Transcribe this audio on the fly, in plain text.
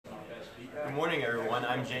Good morning, everyone.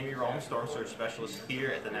 I'm Jamie Rhome, Storm Surge Specialist here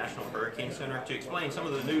at the National Hurricane Center to explain some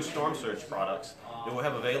of the new storm surge products that we'll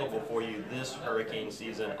have available for you this hurricane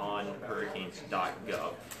season on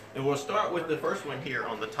hurricanes.gov. And we'll start with the first one here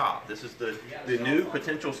on the top. This is the new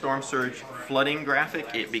potential storm surge flooding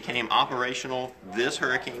graphic. It became operational this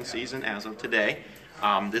hurricane season as of today.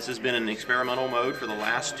 This has been in experimental mode for the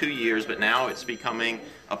last 2 years, but now it's becoming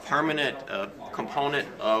a permanent component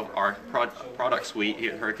of our product suite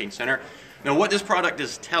here at Hurricane Center. Now, what this product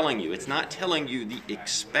is telling you, it's not telling you the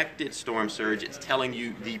expected storm surge, it's telling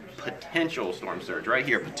you the potential storm surge. Right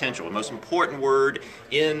here, potential, the most important word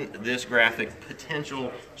in this graphic,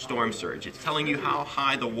 potential storm surge. It's telling you how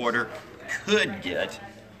high the water could get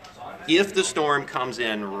if the storm comes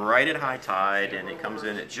in right at high tide and it comes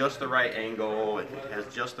in at just the right angle, it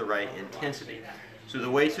has just the right intensity. So the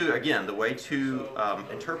way to, again,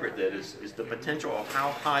 interpret that is the potential of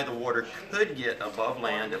how high the water could get above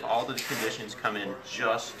land if all the conditions come in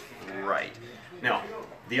just right. Now,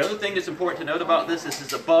 the other thing that's important to note about this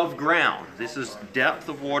is above ground. This is depth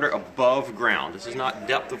of water above ground. This is not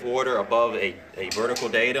depth of water above a vertical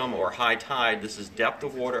datum or high tide. This is depth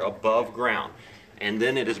of water above ground. And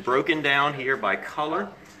then it is broken down here by color,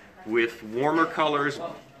 with warmer colors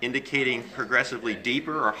indicating progressively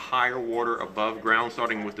deeper or higher water above ground,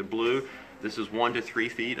 starting with the blue. This is 1 to 3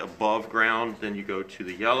 feet above ground. Then you go to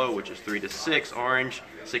the yellow, which is 3 to 6, orange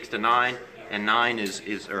 6 to 9, and 9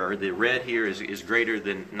 or the red here is greater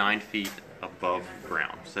than 9 feet above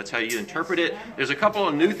ground. So that's how you interpret it. There's a couple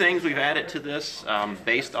of new things we've added to this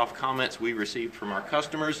based off comments we received from our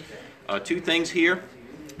customers. 2 things here.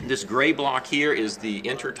 This gray block here is the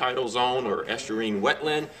intertidal zone or estuarine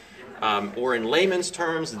wetland, or in layman's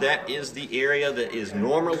terms, that is the area that is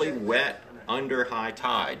normally wet under high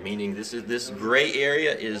tide, meaning this gray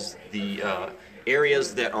area is the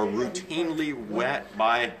areas that are routinely wet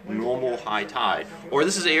by normal high tide, or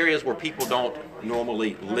this is areas where people don't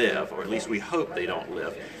normally live, or at least we hope they don't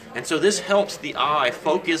live. And so this helps the eye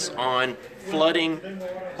focus on flooding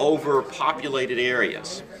over populated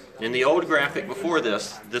areas. In the old graphic before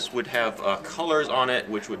this would have colors on it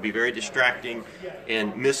which would be very distracting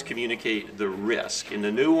and miscommunicate the risk. In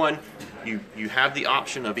the new one, you have the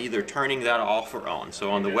option of either turning that off or on.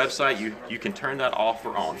 So on the website, you can turn that off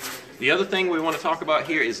or on. The other thing we want to talk about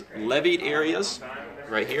here is levied areas.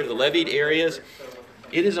 Right here, the levied areas.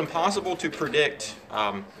 It is impossible to predict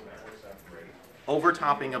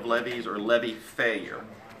overtopping of levees or levee failure.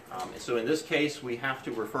 So in this case, we have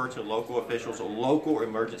to refer to local officials or local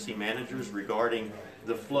emergency managers regarding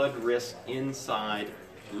the flood risk inside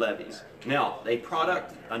levees. Now,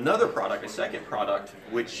 another product, a second product,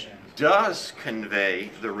 which does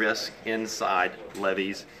convey the risk inside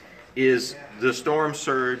levees is the storm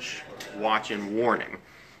surge watch and warning.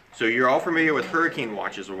 So you're all familiar with hurricane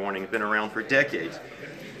watches or warning, been around for decades.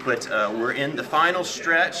 But we're in the final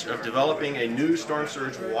stretch of developing a new storm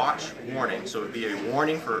surge watch warning. So it would be a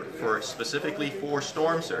warning specifically for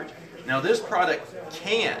storm surge. Now this product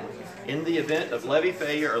can, in the event of levee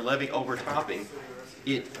failure or levee overtopping,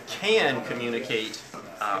 it can communicate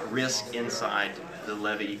risk inside the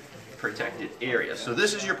levee protected area. So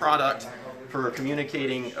this is your product for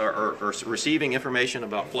communicating or receiving information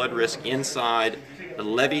about flood risk inside the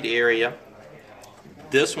levied area.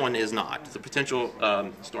 This one is not. The potential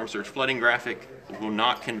storm surge flooding graphic will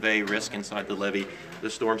not convey risk inside the levee. The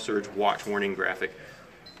storm surge watch warning graphic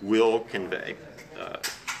will convey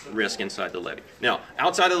risk inside the levee. Now,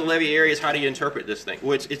 outside of the levee areas, how do you interpret this thing?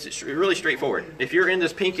 Well, it's really straightforward. If you're in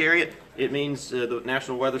this pink area, it means the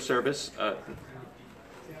National Weather Service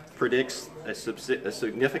predicts a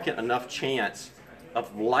significant enough chance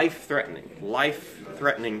of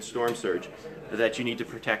life-threatening storm surge that you need to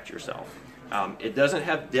protect yourself. It doesn't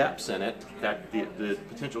have depths in it. The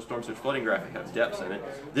potential storm surge flooding graphic has depths in it.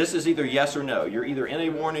 This is either yes or no. You're either in a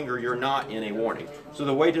warning or you're not in a warning. So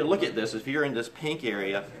the way to look at this is if you're in this pink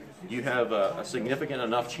area, you have a significant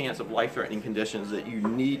enough chance of life-threatening conditions that you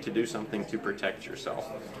need to do something to protect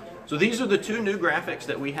yourself. So these are the 2 new graphics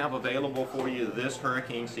that we have available for you this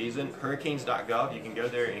hurricane season. Hurricanes.gov, you can go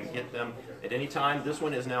there and get them at any time. This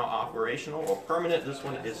one is now operational or permanent. This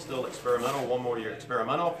one is still experimental, 1 more year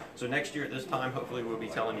experimental. So next year at this time, hopefully we'll be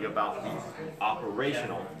telling you about the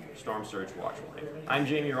operational storm surge watch warning. I'm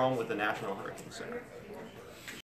Jamie Rhome with the National Hurricane Center.